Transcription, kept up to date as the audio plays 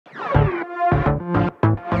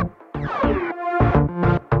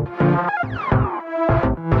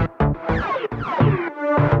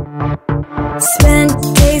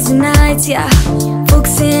yeah.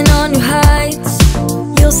 Focusing on new heights.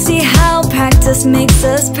 You'll see how practice makes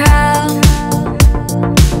us proud.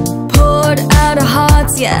 Poured out our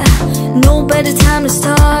hearts, yeah. No better time to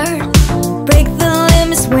start. Break the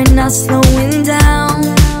limits, we're not slowing down.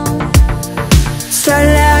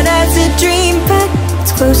 Started out as a dream, but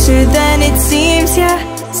it's closer than it seems, yeah.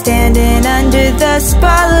 Standing under the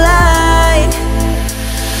spotlight.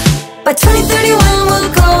 By 2031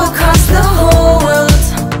 we'll go across the whole world.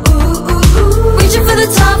 Reaching for the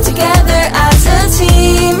top together as a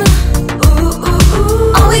team.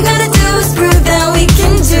 All we gotta do is prove that we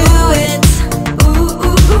can do it.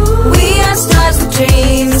 We are stars with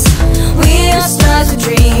dreams. We are stars with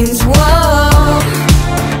dreams. Whoa.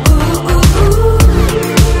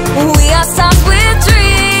 We are stars with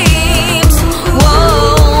dreams.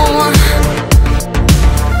 Whoa.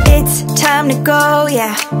 It's time to go,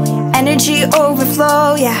 yeah. Energy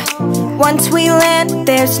overflow, yeah. Once we land,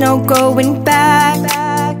 there's no going back.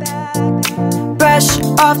 Brush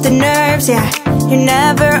off the nerves, yeah. You're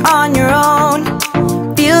never on your own.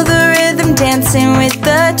 Feel the rhythm dancing with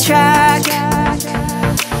the track.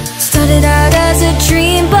 Started out as a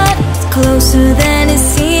dream, but it's closer than it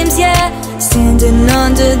seems, yeah. Standing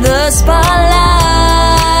under the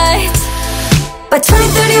spotlight. By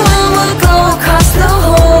 2031 we'll go across the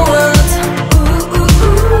whole world.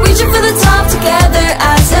 Reaching for the top together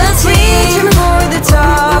as a team. Reaching for the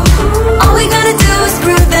top. All we gotta do is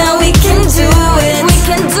prove that we can do it. We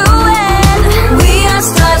can do it. We are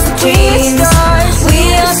stars with dreams. We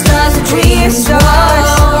are stars with dreams.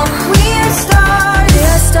 Whoa. We are stars. We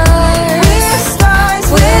are stars. We are stars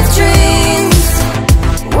with dreams.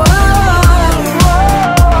 Whoa.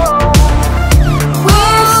 We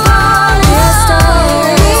are stars. We are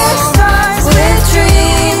stars. We are stars with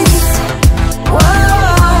dreams.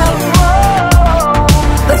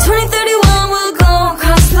 By 2031 we'll go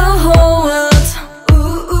across the whole world.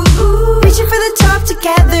 Reaching for the top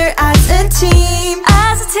together as a team.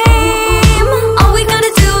 As a team. All we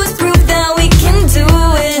gotta do is prove that we can do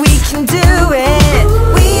it. We can do it.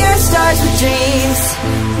 We are stars with dreams.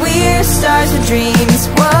 We are stars with dreams.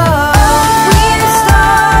 Whoa.